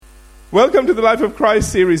Welcome to the Life of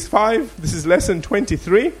Christ Series 5. This is Lesson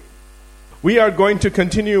 23. We are going to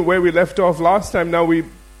continue where we left off last time. Now we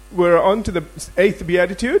were on to the 8th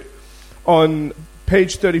Beatitude on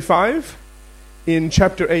page 35 in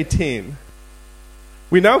chapter 18.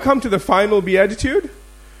 We now come to the final Beatitude,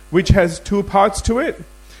 which has two parts to it.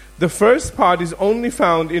 The first part is only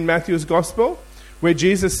found in Matthew's Gospel, where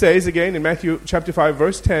Jesus says again in Matthew chapter 5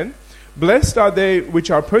 verse 10, "Blessed are they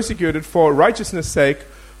which are persecuted for righteousness' sake,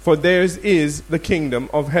 for theirs is the kingdom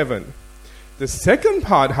of heaven." The second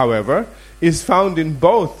part, however, is found in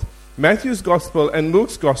both Matthew's Gospel and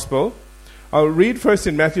Luke's Gospel. I'll read first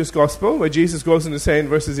in Matthew's Gospel, where Jesus goes on to say in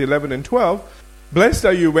verses 11 and 12, "Blessed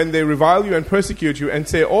are you when they revile you and persecute you and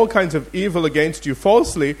say all kinds of evil against you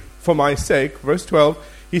falsely for my sake." Verse 12,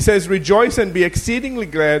 he says, "Rejoice and be exceedingly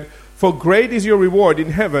glad, for great is your reward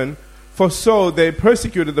in heaven, for so they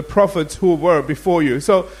persecuted the prophets who were before you."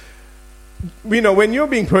 So, when you're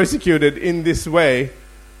being persecuted in this way,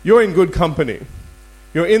 you're in good company.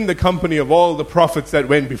 You're in the company of all the prophets that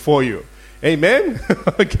went before you. Amen?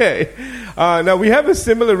 Okay. Now we have a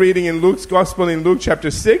similar reading in Luke's Gospel in Luke chapter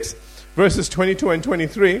 6, verses 22 and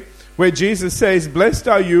 23, where Jesus says, "Blessed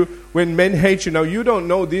are you when men hate you." Now you don't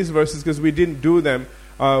know these verses because we didn't do them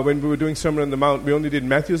when we were doing Sermon on the Mount. We only did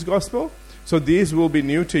Matthew's Gospel. So these will be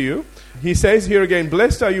new to you. He says here again,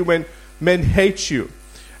 "Blessed are you when men hate you,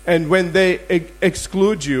 and when they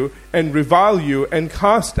exclude you and revile you and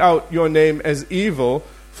cast out your name as evil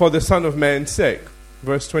for the Son of Man's sake."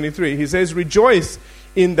 Verse 23, he says, "Rejoice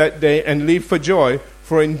in that day and leap for joy,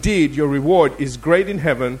 for indeed your reward is great in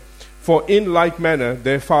heaven, for in like manner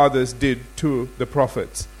their fathers did to the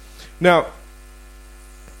prophets." Now,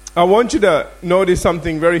 I want you to notice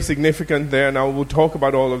something very significant there, and I will talk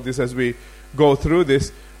about all of this as we go through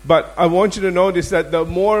this. But I want you to notice that the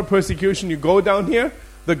more persecution you go down here,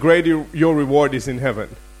 the greater your reward is in heaven.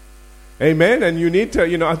 Amen? And you need to,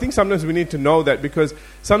 I think sometimes we need to know that, because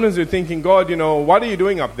sometimes we're thinking, God, what are you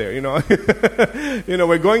doing up there?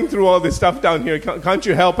 We're going through all this stuff down here. Can't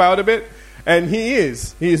you help out a bit? And He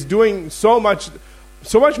is. He is doing so much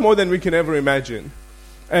more than we can ever imagine.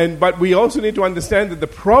 But we also need to understand that the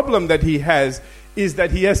problem that He has is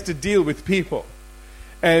that He has to deal with people.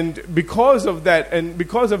 And because of that, and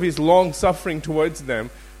because of His long suffering towards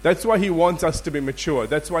them, that's why He wants us to be mature.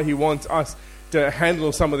 That's why He wants us to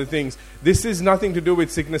handle some of the things. This is nothing to do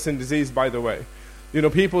with sickness and disease, by the way.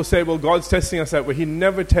 People say, well, God's testing us that way. He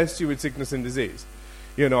never tests you with sickness and disease.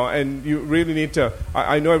 And you really need to,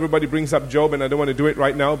 I know everybody brings up Job, and I don't want to do it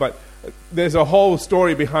right now, but there's a whole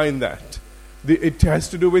story behind that. It has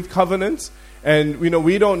to do with covenants. And,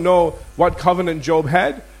 we don't know what covenant Job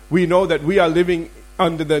had. We know that we are living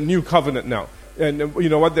under the new covenant now. And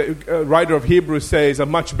what the writer of Hebrews says, a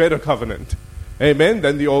much better covenant, amen,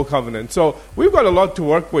 than the old covenant. So we've got a lot to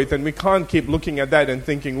work with, and we can't keep looking at that and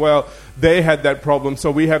thinking, well, they had that problem, so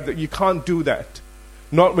we have that. You can't do that.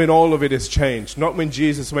 Not when all of it is changed. Not when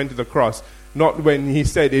Jesus went to the cross. Not when He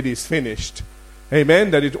said it is finished. Amen,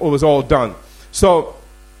 that it was all done. So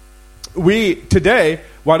today,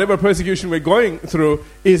 whatever persecution we're going through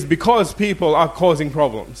is because people are causing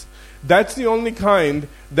problems. That's the only kind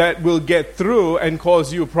that will get through and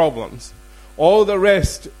cause you problems. All the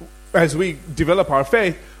rest, as we develop our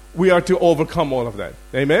faith, we are to overcome all of that.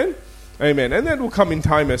 Amen? Amen. And that will come in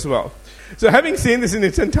time as well. So having seen this in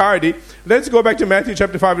its entirety, let's go back to Matthew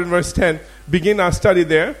chapter 5 and verse 10. Begin our study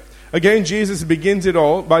there. Again, Jesus begins it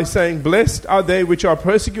all by saying, "Blessed are they which are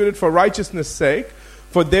persecuted for righteousness' sake,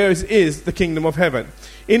 for theirs is the kingdom of heaven."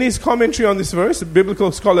 In his commentary on this verse,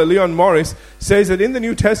 biblical scholar Leon Morris says that in the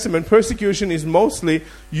New Testament, persecution is mostly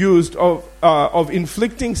used of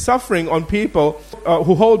inflicting suffering on people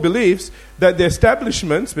who hold beliefs that the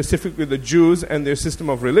establishment, specifically the Jews and their system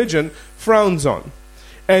of religion, frowns on.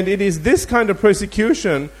 And it is this kind of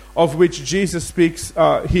persecution of which Jesus speaks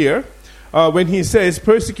here when He says,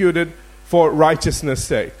 "persecuted for righteousness'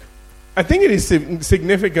 sake." I think it is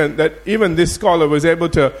significant that even this scholar was able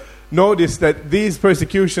to notice that these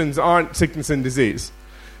persecutions aren't sickness and disease.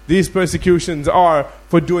 These persecutions are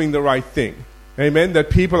for doing the right thing. Amen? That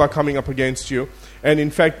people are coming up against you. And in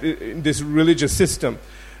fact, in this religious system.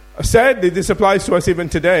 Sadly, this applies to us even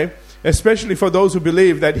today, especially for those who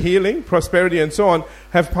believe that healing, prosperity, and so on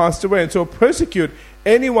have passed away. And so persecute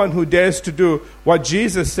anyone who dares to do what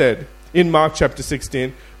Jesus said in Mark chapter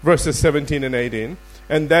 16, verses 17 and 18.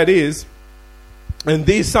 And that is, "And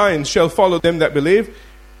these signs shall follow them that believe."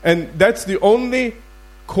 And that's the only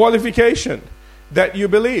qualification, that you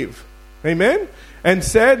believe. Amen? And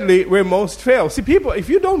sadly, where most fail. See, people, if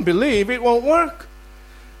you don't believe, it won't work.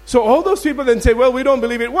 So all those people then say, well, we don't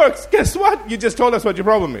believe it works. Guess what? You just told us what your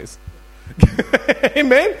problem is.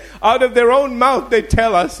 Amen? Out of their own mouth, they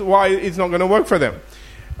tell us why it's not going to work for them.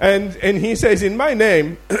 And he says, in my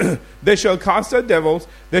name, they shall cast out devils,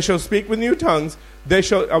 they shall speak with new tongues, they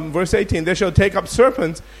shall, verse 18, they shall take up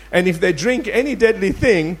serpents, and if they drink any deadly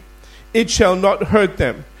thing, it shall not hurt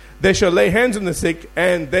them. They shall lay hands on the sick,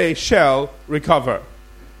 and they shall recover.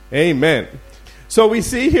 Amen. So we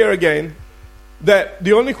see here again that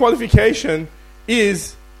the only qualification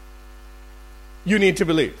is you need to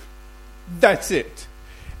believe. That's it.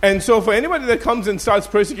 And so for anybody that comes and starts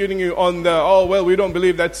persecuting you on the, oh, well, we don't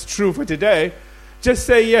believe that's true for today, just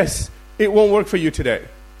say, yes, it won't work for you today.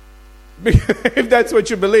 If that's what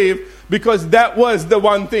you believe, because that was the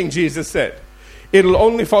one thing Jesus said. It'll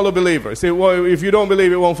only follow believers. If you don't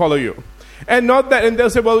believe, it won't follow you. And not that, and they'll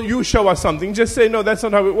say, well, you show us something. Just say, no, that's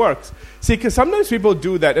not how it works. See, because sometimes people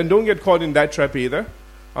do that, and don't get caught in that trap either.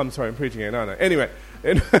 I'm sorry, I'm preaching it. No. Anyway,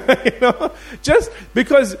 just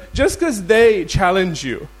because they challenge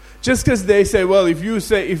you, just because they say, well, if you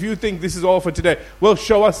think this is all for today, well,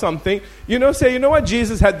 show us something. Say, you know what?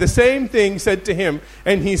 Jesus had the same thing said to him,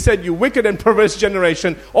 and he said, you wicked and perverse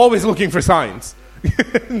generation, always looking for signs.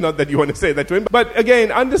 Not that you want to say that to him. But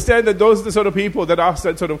again, understand that those are the sort of people that ask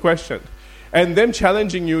that sort of question. And them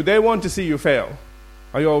challenging you, they want to see you fail.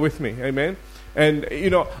 Are you all with me? Amen? And,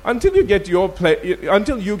 until you get to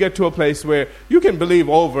a place where you can believe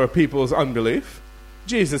over people's unbelief,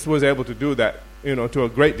 Jesus was able to do that, to a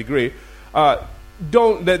great degree.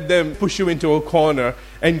 Don't let them push you into a corner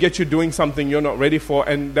and get you doing something you're not ready for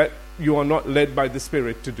and that you are not led by the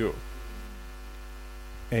Spirit to do.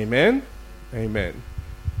 Amen? Amen.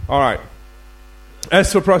 All right.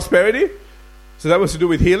 As for prosperity, so that was to do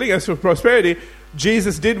with healing. As for prosperity,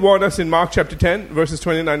 Jesus did warn us in Mark chapter 10, verses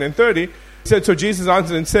 29 and 30. He said, so Jesus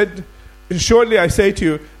answered and said, surely I say to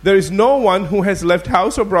you, there is no one who has left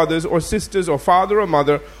house or brothers or sisters or father or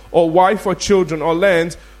mother or wife or children or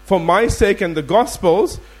lands for my sake and the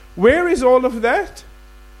gospel's. Where is all of that?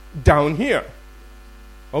 Down here.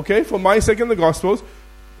 Okay, for my sake and the gospel's,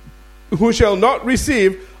 who shall not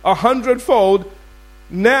receive 100-fold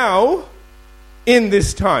now in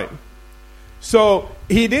this time. So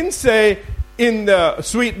he didn't say in the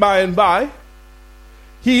sweet by and by.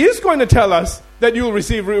 He is going to tell us that you'll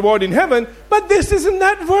receive reward in heaven, but this isn't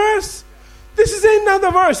that verse. This is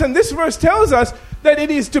another verse, and this verse tells us that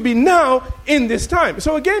it is to be now in this time.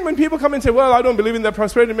 So again, when people come and say, well, I don't believe in the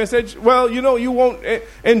prosperity message, well, you won't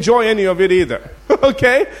enjoy any of it either.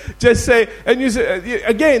 Okay? Just say, and you say,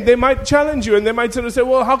 again, they might challenge you, and they might sort of say,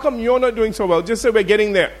 well, how come you're not doing so well? Just say, we're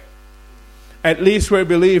getting there. At least we're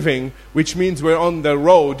believing, which means we're on the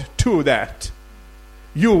road to that.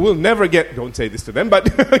 You will never get, don't say this to them,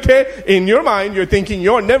 but okay, in your mind, you're thinking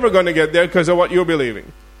you're never going to get there because of what you're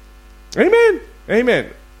believing. Amen.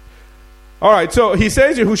 Amen. All right, so he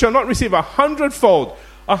says, who shall not receive 100-fold.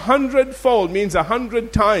 100-fold means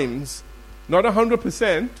 100 times, not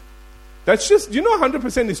 100%. That's just,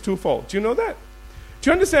 100% is twofold. Do you know that? Do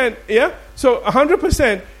you understand? Yeah? So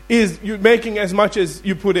 100% is you making as much as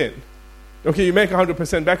you put in. Okay, you make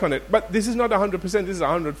 100% back on it. But this is not 100%, this is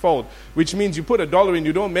 100-fold. Which means you put $1 in,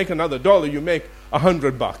 you don't make another $1, you make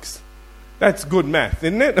 $100. That's good math,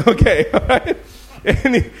 isn't it? Okay, all right?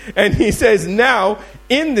 And he says, now,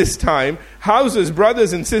 in this time, houses,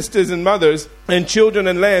 brothers and sisters and mothers, and children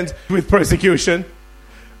and lands with persecution.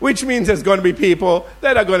 Which means there's going to be people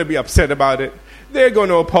that are going to be upset about it. They're going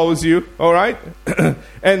to oppose you, all right?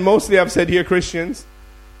 And mostly I've said here Christians.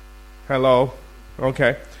 Hello?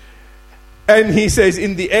 Okay. And he says,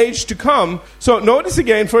 in the age to come. So notice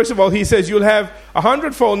again, first of all, he says you'll have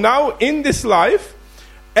 100-fold now in this life,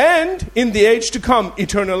 and in the age to come,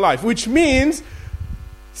 eternal life. Which means,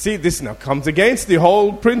 see, this now comes against the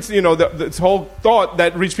whole principle, this whole thought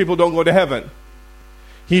that rich people don't go to heaven.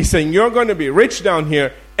 He's saying you're going to be rich down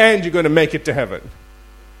here, and you're going to make it to heaven.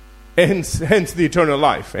 Hence the eternal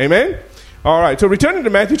life. Amen? All right, so returning to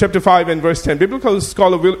Matthew chapter 5 and verse 10, biblical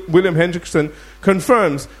scholar William Hendrickson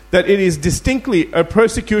confirms that it is distinctly a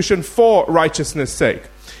persecution for righteousness' sake,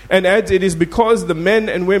 and adds it is because the men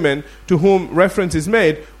and women to whom reference is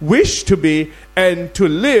made wish to be and to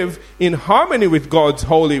live in harmony with God's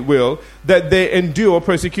holy will that they endure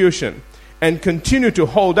persecution and continue to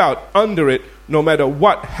hold out under it no matter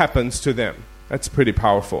what happens to them. That's pretty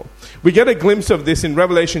powerful. We get a glimpse of this in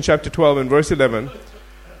Revelation chapter 12 and verse 11,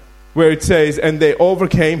 where it says, and they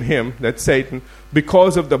overcame him, that's Satan,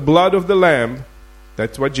 because of the blood of the Lamb,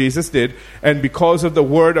 that's what Jesus did, and because of the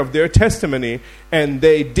word of their testimony, and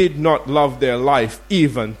they did not love their life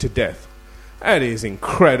even to death. That is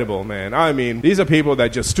incredible, man. I mean, these are people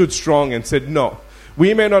that just stood strong and said, no,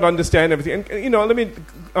 we may not understand everything. And, let me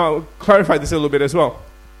clarify this a little bit as well.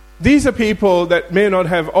 These are people that may not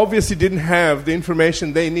have, obviously didn't have the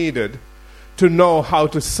information they needed to know how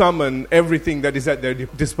to summon everything that is at their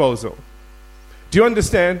disposal. Do you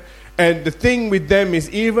understand? And the thing with them is,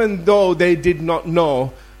 even though they did not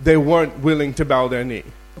know, they weren't willing to bow their knee.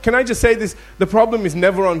 Can I just say this? The problem is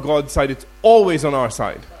never on God's side. It's always on our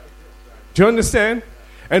side. Do you understand?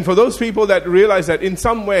 And for those people that realize that in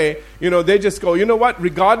some way, they just go, you know what?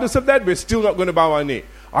 Regardless of that, we're still not going to bow our knee.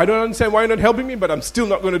 I don't understand why you're not helping me, but I'm still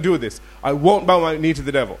not going to do this. I won't bow my knee to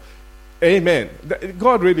the devil. Amen.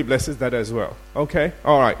 God really blesses that as well. Okay?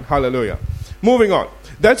 All right. Hallelujah. Moving on.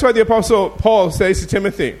 That's why the Apostle Paul says to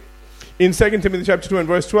Timothy, in 2 Timothy chapter 2 and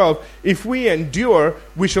verse 12, if we endure,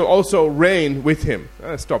 we shall also reign with him.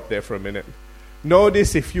 Stop there for a minute.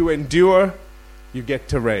 Notice, if you endure, you get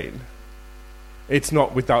to reign. It's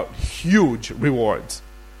not without huge rewards.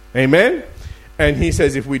 Amen? And he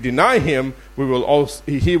says, if we deny him, he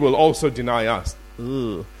will also deny us.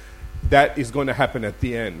 Ugh. That is going to happen at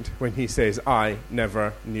the end when he says, I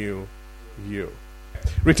never knew you.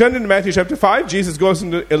 Returning to Matthew chapter 5, Jesus goes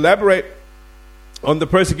on to elaborate on the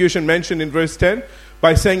persecution mentioned in verse 10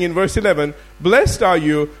 by saying in verse 11, blessed are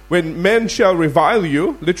you when men shall revile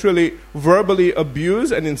you, literally verbally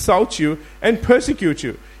abuse and insult you, and persecute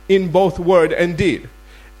you in both word and deed,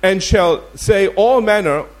 and shall say all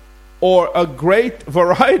manner or a great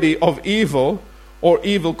variety of evil or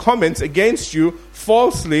evil comments against you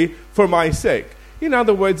falsely for my sake. In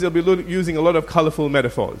other words, they'll be using a lot of colorful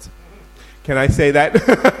metaphors. Can I say that?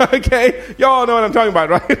 Okay? Y'all know what I'm talking about,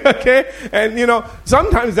 right? Okay? And,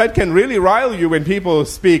 sometimes that can really rile you when people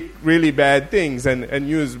speak really bad things and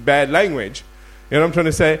use bad language. You know what I'm trying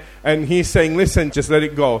to say? And he's saying, listen, just let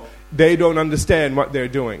it go. They don't understand what they're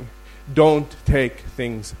doing. Don't take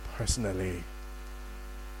things personally.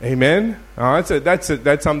 Amen? So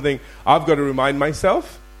that's something I've got to remind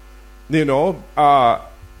myself.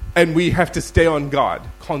 And we have to stay on God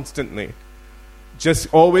constantly.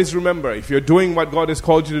 Just always remember, if you're doing what God has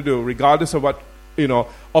called you to do, regardless of what,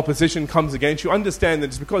 opposition comes against you, understand that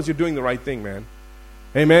it's because you're doing the right thing, man.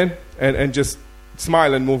 Amen? And just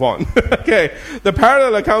smile and move on. Okay. The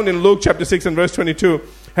parallel account in Luke chapter 6 and verse 22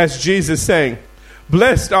 has Jesus saying,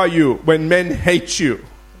 blessed are you when men hate you.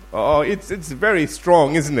 Oh, it's very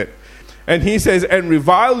strong, isn't it? And he says, and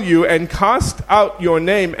revile you and cast out your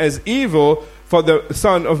name as evil for the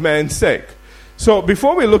Son of Man's sake. So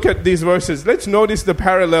before we look at these verses, let's notice the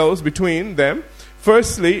parallels between them.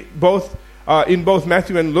 Firstly, in both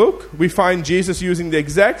Matthew and Luke, we find Jesus using the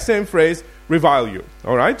exact same phrase, revile you.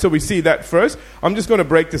 All right, so we see that first. I'm just going to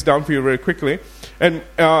break this down for you very quickly. And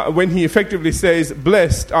when he effectively says,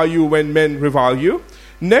 blessed are you when men revile you.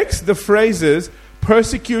 Next, the phrases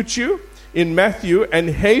persecute you in Matthew and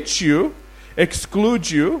hate you, exclude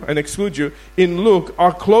you in Luke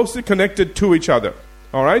are closely connected to each other.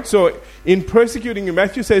 All right, so in persecuting you,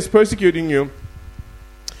 Matthew says persecuting you,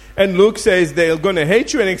 and Luke says they're going to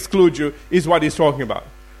hate you and exclude you is what he's talking about.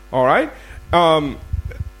 All right,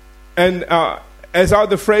 as are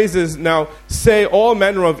the phrases now, say all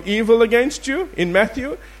manner of evil against you in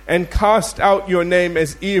Matthew, and cast out your name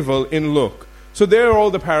as evil in Luke. So there are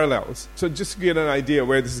all the parallels. So just to get an idea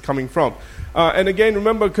where this is coming from. And again,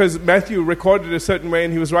 remember, because Matthew recorded a certain way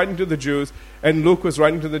and he was writing to the Jews, and Luke was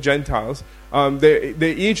writing to the Gentiles,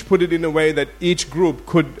 they each put it in a way that each group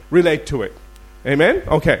could relate to it. Amen?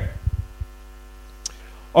 Okay.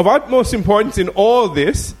 Of utmost importance in all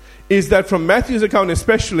this is that from Matthew's account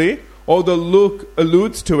especially, although Luke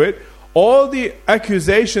alludes to it, all the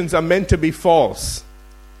accusations are meant to be false.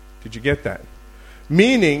 Did you get that?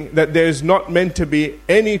 Meaning that there's not meant to be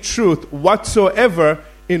any truth whatsoever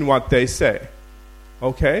in what they say.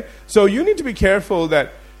 Okay? So you need to be careful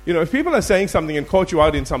that, if people are saying something and caught you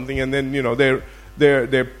out in something, and then,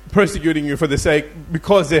 they're persecuting you for the sake,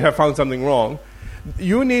 because they have found something wrong,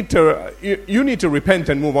 you need to repent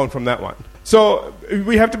and move on from that one. So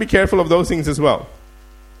we have to be careful of those things as well.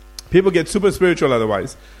 People get super spiritual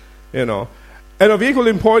otherwise, And of equal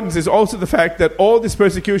importance is also the fact that all this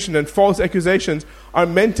persecution and false accusations are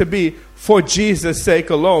meant to be for Jesus' sake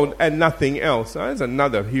alone and nothing else. That's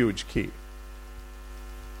another huge key.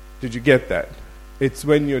 Did you get that? It's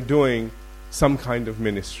when you're doing some kind of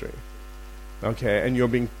ministry, okay, and you're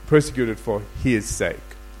being persecuted for His sake.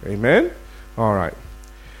 Amen? All right.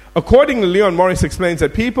 Accordingly, Leon Morris explains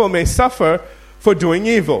that people may suffer for doing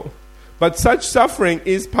evil, but such suffering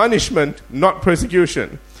is punishment, not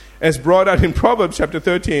persecution, as brought out in Proverbs chapter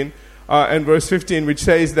 13 and verse 15, which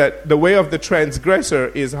says that the way of the transgressor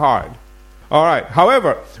is hard. All right.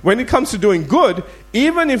 However, when it comes to doing good,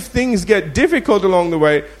 even if things get difficult along the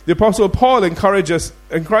way, the Apostle Paul encourages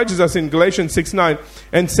us in Galatians 6:9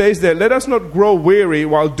 and says that, let us not grow weary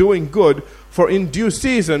while doing good, for in due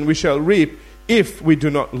season we shall reap if we do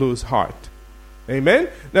not lose heart. Amen?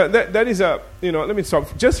 Now, that is let me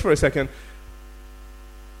stop just for a second.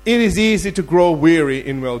 It is easy to grow weary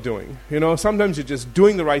in well-doing. Sometimes you're just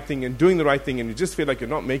doing the right thing and you just feel like you're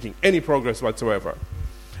not making any progress whatsoever.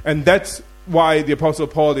 And that's why the Apostle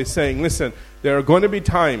Paul is saying, listen, there are going to be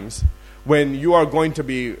times when you are going to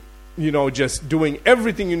be, just doing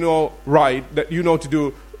everything right, that to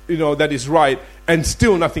do, that is right, and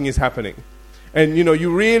still nothing is happening. And,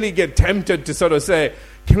 you really get tempted to sort of say,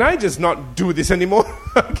 can I just not do this anymore?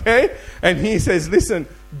 Okay? And he says, listen,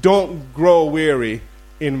 don't grow weary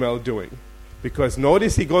in well-doing. Because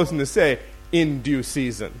notice he goes on to say, in due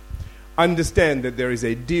season. Understand that there is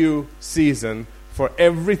a due season for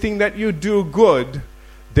everything that you do good.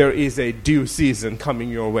 There is a due season coming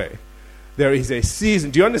your way. There is a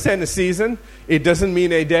season. Do you understand the season? It doesn't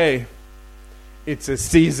mean a day. It's a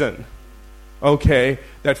season. Okay?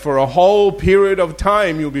 That for a whole period of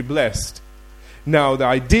time you'll be blessed. Now, the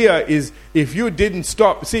idea is, if you didn't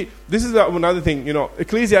stop... See, this is another thing.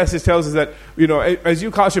 Ecclesiastes tells us that, as you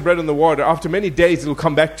cast your bread on the water, after many days it'll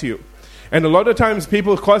come back to you. And a lot of times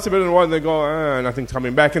people cast their bread on the water and they go, nothing's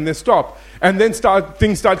coming back, and they stop. And then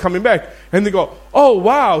things start coming back. And they go, oh,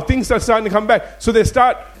 wow, things are starting to come back. So they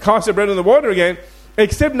start cast their bread on the water again,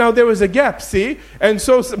 except now there was a gap, see? And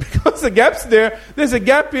so because the gap's there's a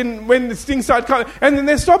gap in when the things start coming, and then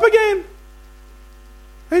they stop again.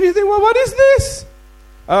 And you think, well, what is this?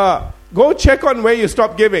 Go check on where you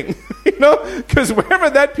stopped giving. Because wherever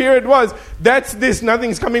that period was, that's this.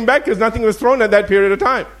 Nothing's coming back because nothing was thrown at that period of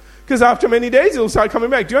time. Because after many days, it'll start coming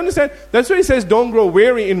back. Do you understand? That's why he says, don't grow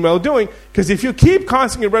weary in well-doing. Because if you keep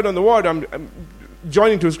casting your bread on the water, I'm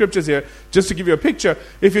joining two scriptures here just to give you a picture.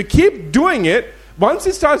 If you keep doing it, once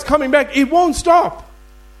it starts coming back, it won't stop.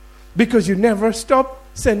 Because you never stop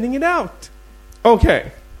sending it out.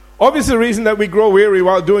 Okay. Obviously, the reason that we grow weary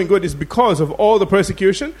while doing good is because of all the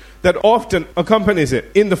persecution that often accompanies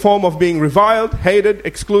it, in the form of being reviled, hated,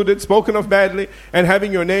 excluded, spoken of badly, and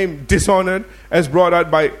having your name dishonored, as brought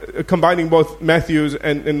out by combining both Matthew's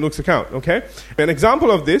and Luke's account. Okay, an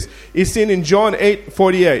example of this is seen in John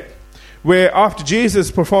 8:48, where after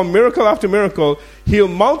Jesus performed miracle after miracle,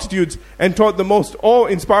 healed multitudes, and taught the most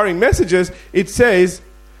awe-inspiring messages, it says,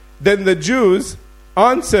 then the Jews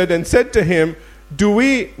answered and said to him, do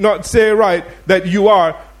we not say right that you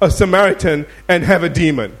are a Samaritan and have a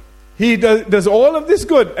demon? He does all of this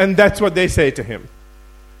good, and that's what they say to him.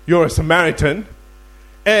 You're a Samaritan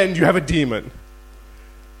and you have a demon.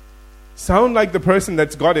 Sound like the person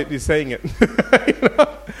that's got it is saying it.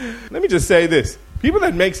 Let me just say this. People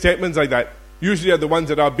that make statements like that usually are the ones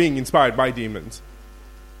that are being inspired by demons.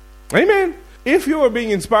 Amen. If you are being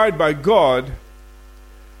inspired by God,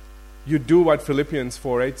 you do what Philippians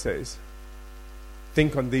 4:8 says.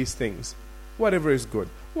 Think on these things. Whatever is good,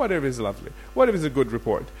 whatever is lovely, whatever is a good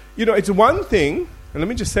report. It's one thing, and let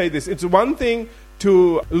me just say this, it's one thing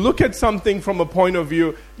to look at something from a point of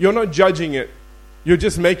view, you're not judging it, you're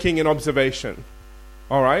just making an observation.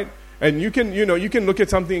 All right? And you can look at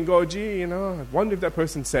something and go, gee, I wonder if that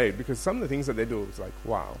person's saved, because some of the things that they do is like,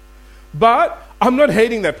 wow. But I'm not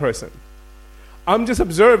hating that person. I'm just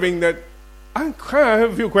observing that I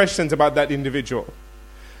have a few questions about that individual.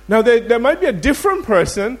 Now, there might be a different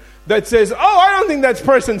person that says, I don't think that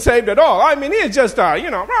person's saved at all. I mean, he's just, rah,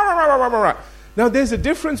 rah, rah, rah, rah. Now, there's a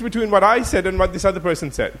difference between what I said and what this other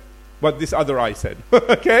person said. What this other eye said.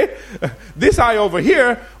 Okay? This eye over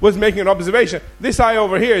here was making an observation. This eye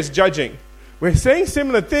over here is judging. We're saying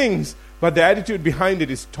similar things, but the attitude behind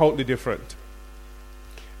it is totally different.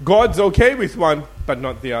 God's okay with one, but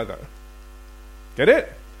not the other. Get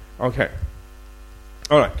it? Okay.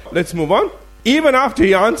 All right, let's move on. Even after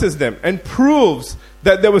he answers them and proves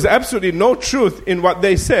that there was absolutely no truth in what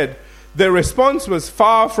they said, their response was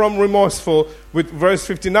far from remorseful, with verse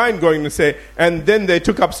 59 going to say, and then they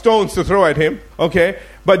took up stones to throw at him. Okay?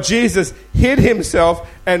 But Jesus hid himself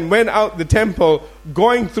and went out the temple,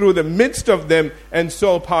 going through the midst of them, and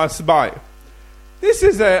so passed by. This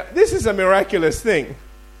is a miraculous thing.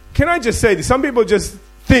 Can I just say this? Some people just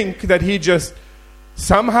think that he just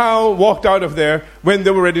somehow walked out of there when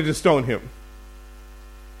they were ready to stone him.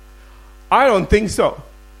 I don't think so.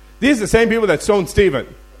 These are the same people that stoned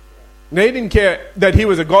Stephen. They didn't care that he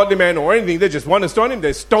was a godly man or anything. They just wanted to stone him.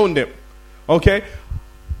 They stoned him. Okay?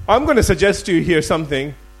 I'm going to suggest to you here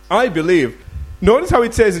something. I believe. Notice how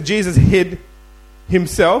it says that Jesus hid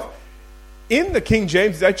himself. In the King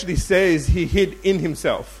James, it actually says he hid in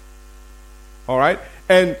himself. All right?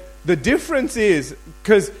 And the difference is,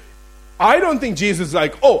 because I don't think Jesus is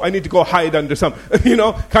like, oh, I need to go hide under some,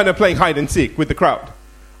 kind of playing hide and seek with the crowd.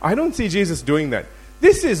 I don't see Jesus doing that.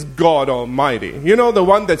 This is God Almighty. The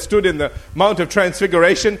one that stood in the Mount of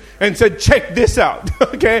Transfiguration and said, check this out.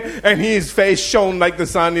 Okay? And his face shone like the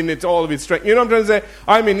sun in all of its strength. You know what I'm trying to say?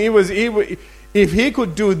 I mean, if he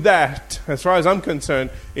could do that, as far as I'm concerned,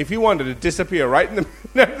 if he wanted to disappear right in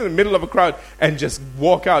the middle of a crowd and just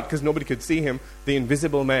walk out because nobody could see him, the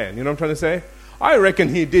invisible man, you know what I'm trying to say? I reckon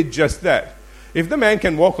he did just that. If the man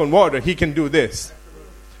can walk on water, he can do this.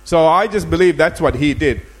 So I just believe that's what he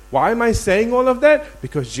did. Why am I saying all of that?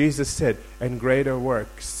 Because Jesus said, and greater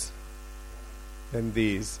works than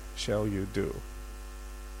these shall you do.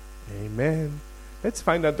 Amen. Let's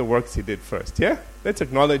find out the works he did first, yeah? Let's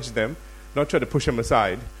acknowledge them, not try to push them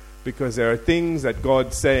aside, because there are things that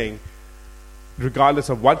God's saying, regardless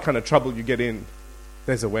of what kind of trouble you get in,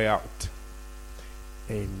 there's a way out.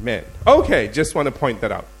 Amen. Okay, just want to point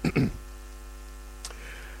that out.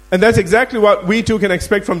 And that's exactly what we too can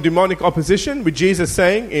expect from demonic opposition, with Jesus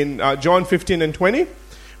saying in John 15 and 20,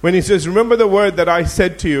 when he says, remember the word that I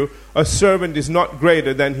said to you, a servant is not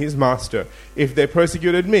greater than his master. If they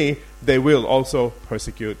persecuted me, they will also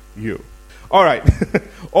persecute you. All right.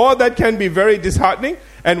 All that can be very disheartening,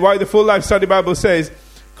 and why the Full Life Study Bible says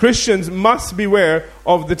Christians must beware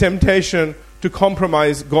of the temptation to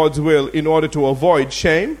compromise God's will in order to avoid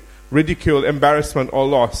shame, ridicule, embarrassment, or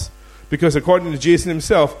loss. Because according to Jesus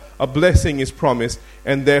himself, a blessing is promised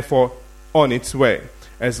and therefore on its way,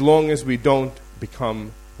 as long as we don't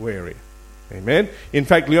become weary. Amen. In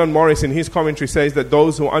fact, Leon Morris in his commentary says that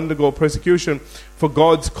those who undergo persecution for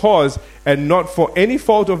God's cause and not for any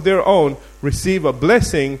fault of their own receive a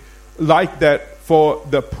blessing like that for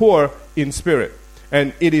the poor in spirit.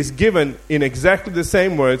 And it is given in exactly the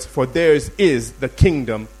same words, for theirs is the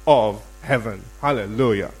kingdom of heaven.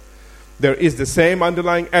 Hallelujah. There is the same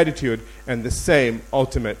underlying attitude and the same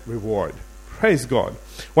ultimate reward. Praise God.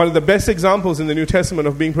 One of the best examples in the New Testament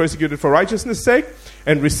of being persecuted for righteousness' sake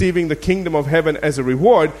and receiving the kingdom of heaven as a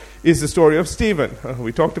reward is the story of Stephen.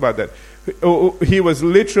 We talked about that. He was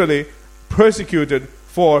literally persecuted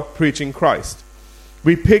for preaching Christ.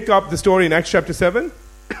 We pick up the story in Acts chapter 7.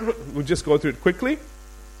 We'll just go through it quickly.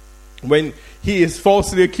 When he is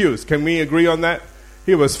falsely accused. Can we agree on that?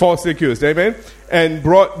 He was falsely accused, amen? And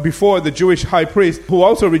brought before the Jewish high priest, who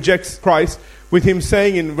also rejects Christ, with him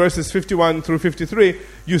saying in verses 51 through 53,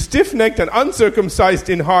 you stiff-necked and uncircumcised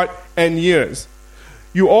in heart and ears.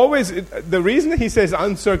 The reason he says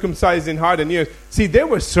uncircumcised in heart and ears, see, they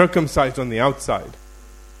were circumcised on the outside.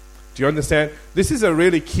 Do you understand? This is a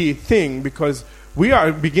really key thing, because we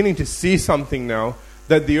are beginning to see something now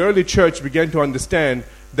that the early church began to understand,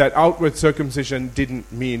 that outward circumcision didn't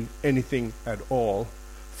mean anything at all.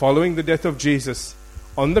 Following the death of Jesus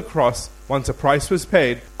on the cross, once a price was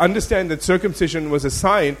paid, understand that circumcision was a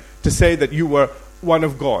sign to say that you were one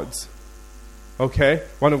of God's. Okay?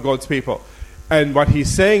 One of God's people. And what he's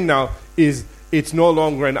saying now is it's no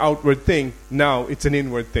longer an outward thing. Now it's an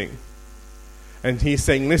inward thing. And he's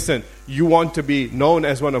saying, listen, you want to be known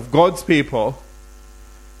as one of God's people.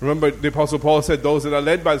 Remember, the Apostle Paul said, those that are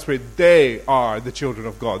led by the Spirit, they are the children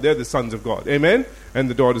of God. They're the sons of God. Amen? And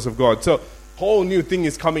the daughters of God. So, whole new thing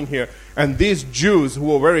is coming here. And these Jews who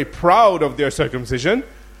were very proud of their circumcision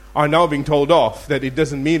are now being told off that it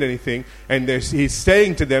doesn't mean anything. And he's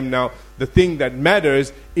saying to them now, the thing that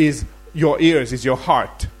matters is your ears, is your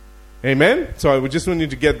heart. Amen? So, I would just want you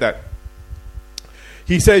to get that.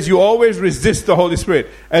 He says, you always resist the Holy Spirit.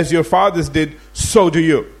 As your fathers did, so do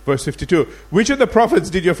you. Verse 52. Which of the prophets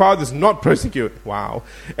did your fathers not persecute? Wow.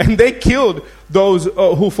 And they killed those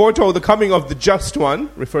who foretold the coming of the just one,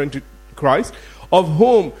 referring to Christ, of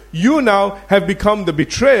whom you now have become the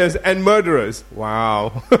betrayers and murderers.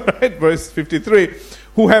 Wow. Right? Verse 53.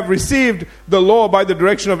 Who have received the law by the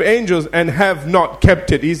direction of angels and have not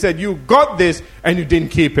kept it. He said, you got this and you didn't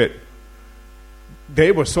keep it.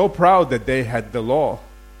 They were so proud that they had the law.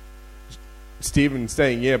 Stephen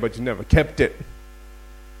saying, yeah, but you never kept it.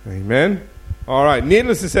 Amen? All right.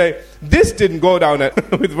 Needless to say, this didn't go down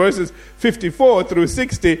with verses 54 through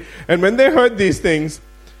 60. And when they heard these things,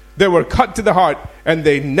 they were cut to the heart, and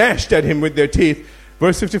they gnashed at him with their teeth.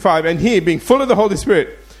 Verse 55, and he, being full of the Holy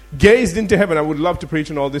Spirit, gazed into heaven. I would love to preach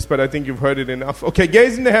on all this, but I think you've heard it enough. Okay,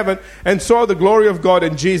 gazed into heaven and saw the glory of God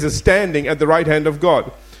and Jesus standing at the right hand of God.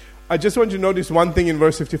 I just want you to notice one thing in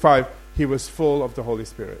verse 55. He was full of the Holy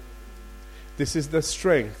Spirit. This is the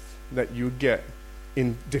strength that you get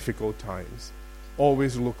in difficult times.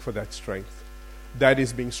 Always look for that strength. That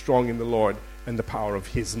is being strong in the Lord and the power of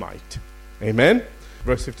His might. Amen?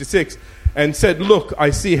 Verse 56. And said, look,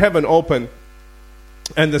 I see heaven open,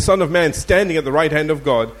 and the Son of Man standing at the right hand of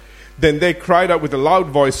God. Then they cried out with a loud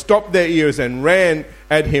voice, stopped their ears, and ran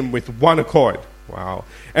at him with one accord. Wow.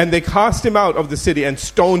 And they cast him out of the city and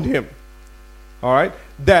stoned him. All right?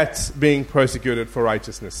 That's being persecuted for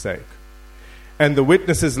righteousness' sake. And the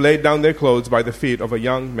witnesses laid down their clothes by the feet of a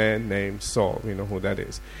young man named Saul. We know who that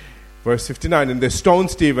is. Verse 59, and they stoned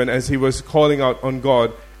Stephen as he was calling out on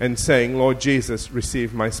God and saying, Lord Jesus,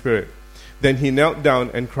 receive my spirit. Then he knelt down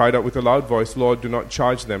and cried out with a loud voice, Lord, do not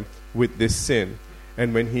charge them with this sin.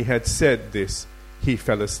 And when he had said this, he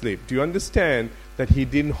fell asleep. Do you understand that he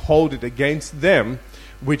didn't hold it against them,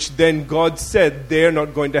 which then God said they're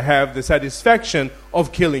not going to have the satisfaction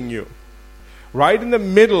of killing you? Right in the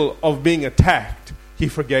middle of being attacked, he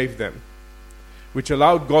forgave them, which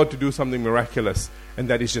allowed God to do something miraculous, and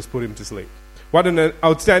that is just put him to sleep. What an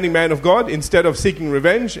outstanding man of God. Instead of seeking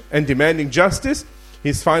revenge and demanding justice,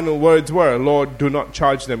 his final words were, Lord, do not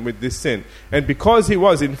charge them with this sin. And because he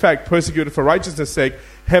was, in fact, persecuted for righteousness' sake,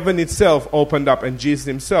 heaven itself opened up and Jesus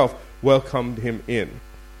himself welcomed him in.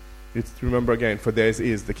 Remember again, for theirs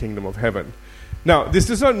is the kingdom of heaven. Now, this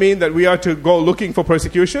does not mean that we are to go looking for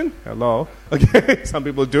persecution. Hello. Okay, some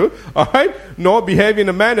people do. All right? Nor behave in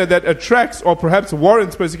a manner that attracts or perhaps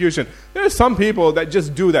warrants persecution. There are some people that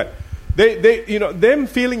just do that. Them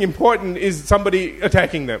feeling important is somebody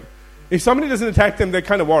attacking them. If somebody doesn't attack them, they're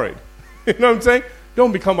kind of worried. You know what I'm saying?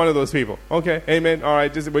 Don't become one of those people. Okay? Amen. All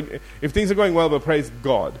right. If things are going well, but praise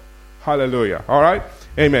God. Hallelujah. All right?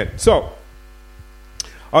 Amen. So,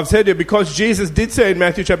 I've said here, because Jesus did say in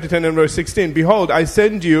Matthew chapter 10 and verse 16, behold, I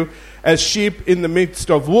send you as sheep in the midst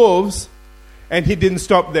of wolves, and he didn't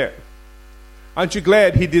stop there. Aren't you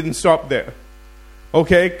glad he didn't stop there?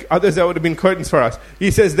 Okay? Others, that would have been curtains for us.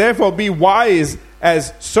 He says, therefore, be wise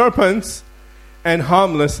as serpents and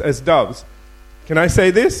harmless as doves. Can I say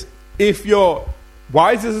this? If you're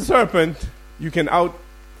wise as a serpent, you can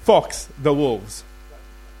outfox the wolves.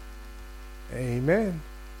 Amen.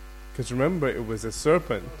 Because remember, it was a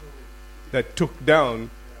serpent that took down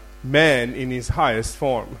man in his highest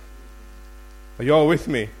form. Are you all with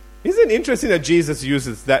me? Isn't it interesting that Jesus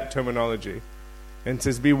uses that terminology and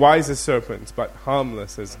says, be wise as serpents, but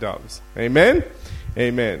harmless as doves? Amen?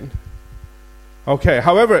 Amen. Okay,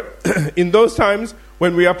 however, in those times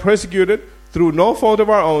when we are persecuted through no fault of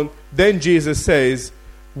our own, then Jesus says,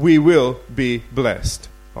 we will be blessed.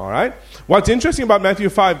 All right? What's interesting about Matthew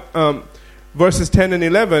 5, verses 10 and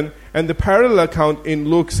 11, and the parallel account in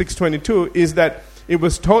Luke 6:22 is that it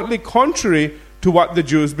was totally contrary to what the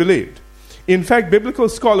Jews believed. In fact, biblical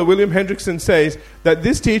scholar William Hendrickson says that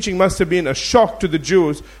this teaching must have been a shock to the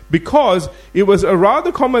Jews because it was a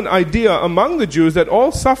rather common idea among the Jews that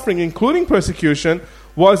all suffering, including persecution,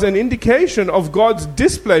 was an indication of God's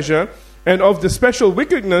displeasure and of the special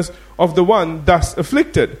wickedness of the one thus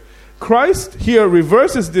afflicted. Christ here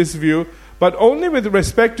reverses this view, but only with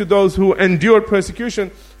respect to those who endured persecution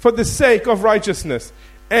for the sake of righteousness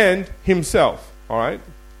and himself. All right?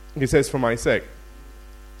 He says, for my sake.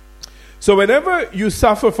 So whenever you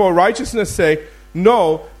suffer for righteousness' sake,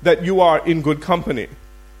 know that you are in good company.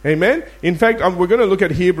 Amen? In fact, we're going to look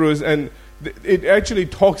at Hebrews, and it actually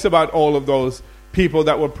talks about all of those people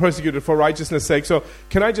that were persecuted for righteousness' sake. So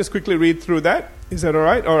can I just quickly read through that? Is that all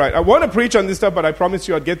right? All right. I want to preach on this stuff, but I promise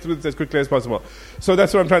you I'll get through this as quickly as possible. So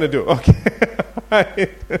that's what I'm trying to do.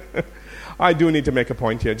 Okay. I do need to make a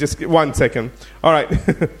point here. Just 1 second. All right.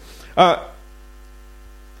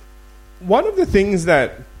 One of the things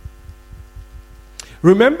that...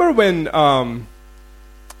 Remember when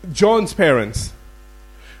John's parents...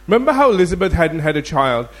 Remember how Elizabeth hadn't had a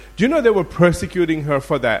child? Do you know they were persecuting her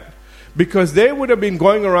for that? Because they would have been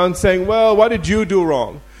going around saying, well, what did you do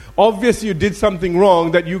wrong? Obviously you did something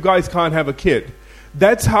wrong that you guys can't have a kid.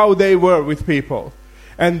 That's how they were with people.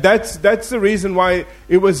 And that's the reason why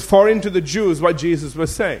it was foreign to the Jews what Jesus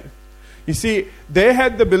was saying. You see, they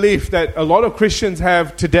had the belief that a lot of Christians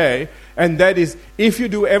have today, and that is, if you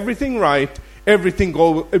do everything right, everything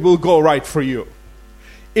it will go right for you.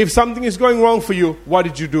 If something is going wrong for you, what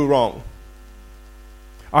did you do wrong?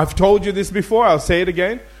 I've told you this before, I'll say it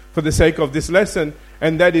again for the sake of this lesson,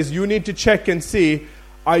 and that is you need to check and see,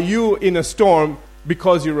 are you in a storm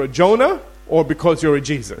because you're a Jonah or because you're a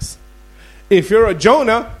Jesus? If you're a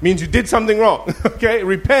Jonah, means you did something wrong. Okay,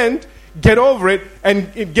 repent, get over it,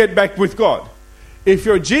 and get back with God. If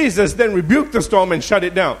you're Jesus, then rebuke the storm and shut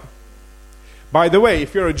it down. By the way,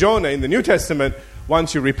 if you're a Jonah in the New Testament,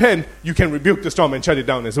 once you repent, you can rebuke the storm and shut it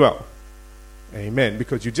down as well. Amen.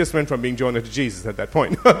 Because you just went from being Jonah to Jesus at that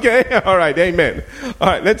point. Okay? All right. Amen. All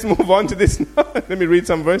right. Let's move on to this. Let me read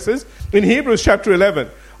some verses. In Hebrews chapter 11,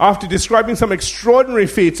 After describing some extraordinary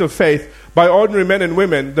feats of faith by ordinary men and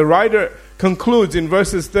women, the writer concludes in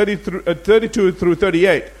verses 32 through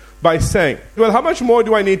 38 by saying, well, how much more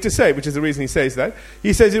do I need to say? Which is the reason he says that.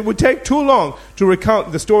 He says it would take too long to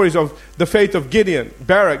recount the stories of the faith of Gideon,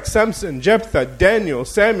 Barak, Samson, Jephthah, Daniel,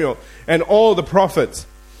 Samuel, and all the prophets.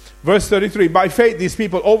 Verse 33, by faith these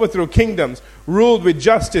people overthrew kingdoms, ruled with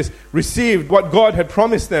justice, received what God had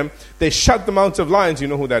promised them. They shut the mouths of lions. You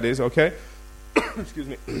know who that is, okay? Excuse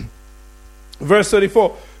me. Verse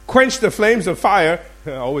 34, quenched the flames of fire.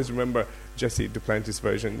 I always remember Jesse Duplantis'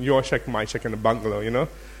 version. Yorshak, Meshach, and a bungalow, you know?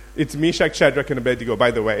 It's Meshach, Shadrach, and Abednego,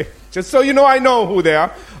 by the way. Just so you know, I know who they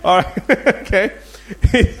are. All right, okay?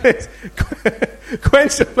 It says,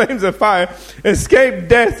 quenched the flames of fire, escaped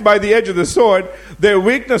death by the edge of the sword. Their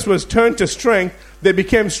weakness was turned to strength. They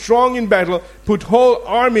became strong in battle, put whole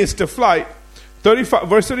armies to flight.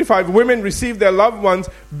 Verse 35, women received their loved ones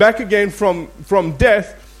back again from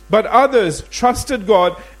death, but others trusted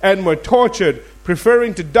God and were tortured,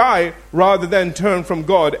 preferring to die rather than turn from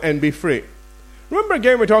God and be free. Remember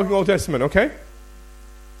again, we're talking Old Testament, okay?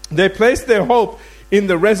 They placed their hope in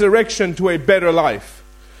the resurrection to a better life.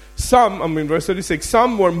 Verse 36,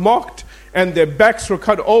 some were mocked and their backs were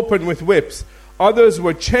cut open with whips. Others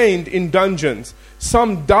were chained in dungeons.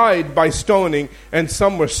 Some died by stoning and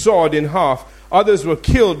some were sawed in half. Others were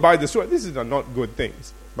killed by the sword. These are not good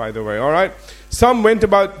things, by the way, all right? Some went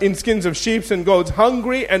about in skins of sheep and goats,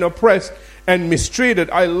 hungry and oppressed and mistreated.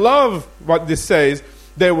 I love what this says.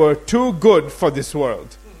 They were too good for this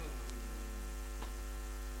world.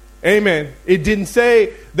 Amen. It didn't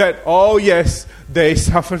say that, oh yes, they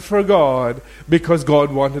suffered for God because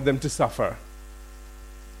God wanted them to suffer.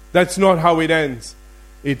 That's not how it ends.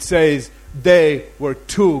 It says they were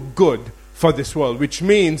too good for this world, which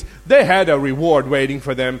means they had a reward waiting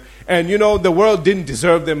for them. And you know, the world didn't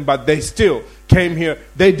deserve them, but they still came here.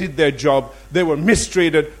 They did their job. They were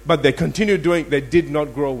mistreated, but they continued doing. They did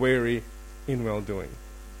not grow weary in well-doing.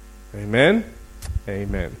 Amen?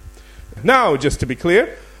 Amen. Now, just to be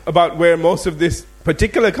clear about where most of this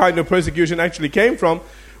particular kind of persecution actually came from,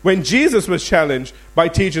 when Jesus was challenged by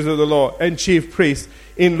teachers of the law and chief priests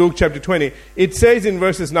in Luke chapter 20, it says in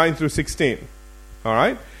verses 9 through 16, all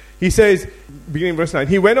right? He says, beginning verse 9,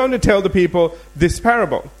 he went on to tell the people this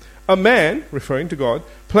parable. A man, referring to God,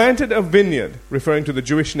 planted a vineyard, referring to the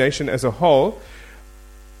Jewish nation as a whole.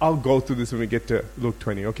 I'll go through this when we get to Luke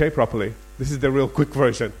 20, okay, properly. This is the real quick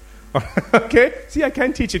version. Okay? See, I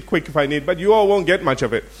can teach it quick if I need, but you all won't get much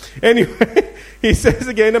of it. Anyway, he says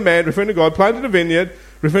again, a man, referring to God, planted a vineyard,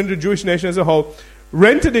 referring to the Jewish nation as a whole,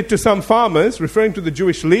 rented it to some farmers, referring to the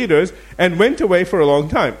Jewish leaders, and went away for a long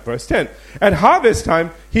time. Verse 10. At harvest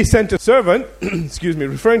time, he sent a servant,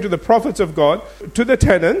 referring to the prophets of God, to the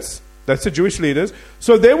tenants, that's the Jewish leaders,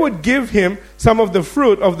 so they would give him some of the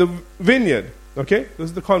fruit of the vineyard. Okay?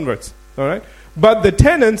 Those are the converts. All right? But the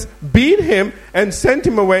tenants beat him and sent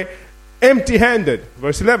him away empty-handed.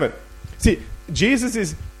 Verse 11. See, Jesus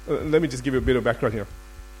is... let me just give you a bit of background here.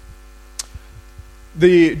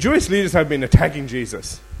 The Jewish leaders have been attacking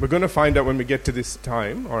Jesus. We're going to find out when we get to this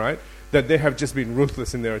time, all right, that they have just been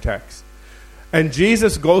ruthless in their attacks. And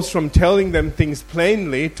Jesus goes from telling them things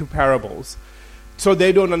plainly to parables. So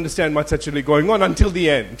they don't understand what's actually going on until the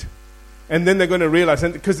end. And then they're going to realize,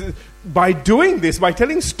 and because by doing this, by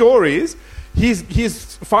telling stories,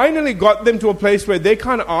 he's finally got them to a place where they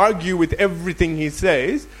can't argue with everything he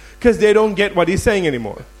says because they don't get what he's saying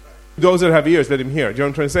anymore. Those that have ears, let him hear. Do you know what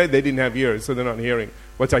I'm trying to say? They didn't have ears, so they're not hearing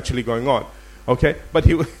what's actually going on. Okay? But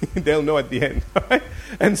they'll know at the end. Right?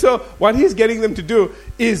 And so what he's getting them to do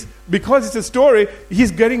is, because it's a story,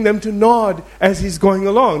 he's getting them to nod as he's going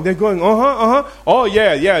along. They're going, oh,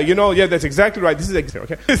 yeah, that's exactly right. This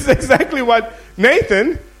is exactly what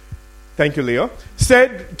Nathan, thank you, Leo,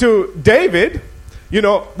 said to David,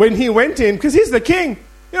 when he went in, because he's the king.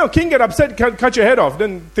 King get upset, cut your head off,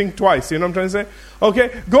 then think twice, you know what I'm trying to say?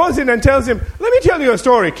 Okay, goes in and tells him, let me tell you a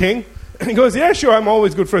story, king. And he goes, yeah, sure, I'm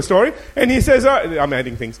always good for a story. And he says, I'm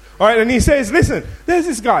adding things. All right, and he says, listen, there's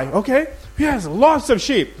this guy, okay? He has lots of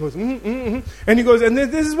sheep. He goes, And he goes, and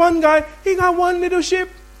there's this one guy, he got one little sheep.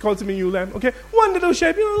 Calls him a ewe lamb, okay? One little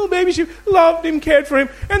sheep, little baby sheep, loved him, cared for him.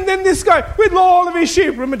 And then this guy, with all of his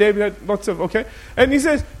sheep, remember David had lots of, okay? And he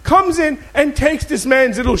says, comes in and takes this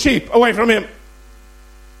man's little sheep away from him.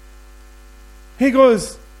 He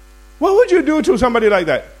goes, what would you do to somebody like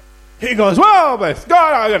that? He goes, well, bless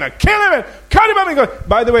God, I'm going to kill him and cut him up. And he goes,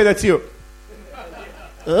 by the way, that's you.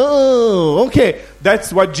 Oh, okay.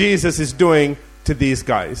 That's what Jesus is doing to these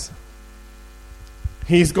guys.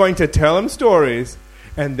 He's going to tell them stories,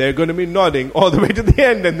 and they're going to be nodding all the way to the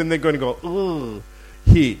end, and then they're going to go, oh,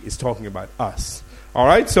 he is talking about us. All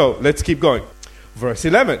right, so let's keep going. Verse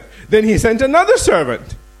 11. Then he sent another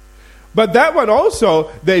servant. But that one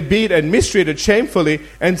also they beat and mistreated shamefully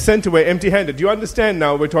and sent away empty-handed. Do you understand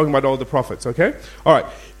now? We're talking about all the prophets, okay? All right.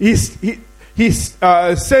 He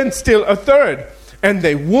sent still a third, and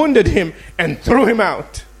they wounded him and threw him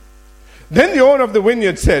out. Then the owner of the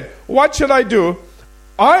vineyard said, what shall I do?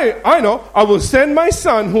 I know. I will send my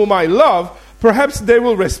son whom I love. Perhaps they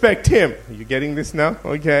will respect him. Are you getting this now?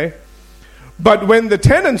 Okay. But when the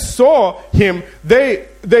tenants saw him, they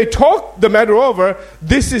talked the matter over.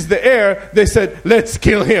 This is the heir. They said, let's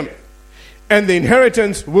kill him, and the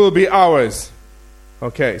inheritance will be ours.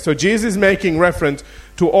 Okay, so Jesus is making reference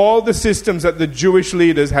to all the systems that the Jewish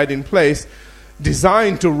leaders had in place,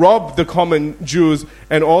 designed to rob the common Jews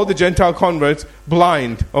and all the Gentile converts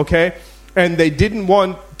blind, okay? And they didn't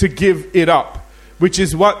want to give it up, which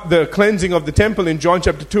is what the cleansing of the temple in John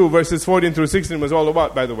chapter 2, verses 14 through 16 was all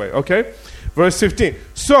about, by the way, okay? Verse 15.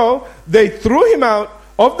 So they threw him out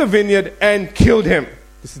of the vineyard and killed him.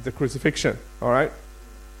 This is the crucifixion, all right?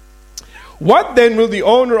 What then will the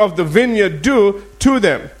owner of the vineyard do to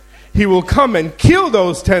them? He will come and kill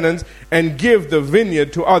those tenants and give the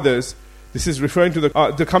vineyard to others. This is referring to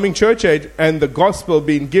the coming church age and the gospel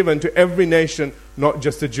being given to every nation, not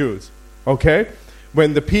just the Jews. Okay?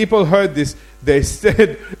 When the people heard this, they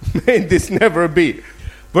said, may this never be.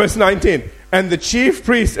 Verse 19. And the chief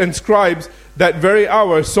priests and scribes that very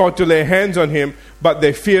hour sought to lay hands on him, but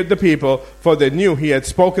they feared the people, for they knew he had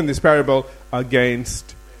spoken this parable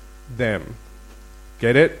against them.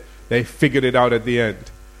 Get it? They figured it out at the end.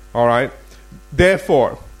 All right?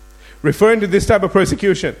 Therefore, referring to this type of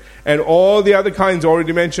persecution and all the other kinds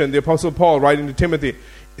already mentioned, the Apostle Paul, writing to Timothy,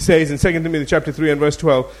 says in 2 Timothy chapter 3 and verse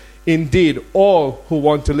 12, indeed, all who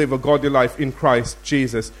want to live a godly life in Christ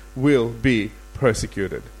Jesus will be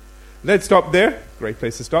persecuted. Let's stop there. Great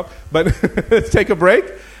place to stop. But let's take a break,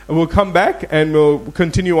 and we'll come back and we'll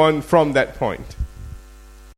continue on from that point.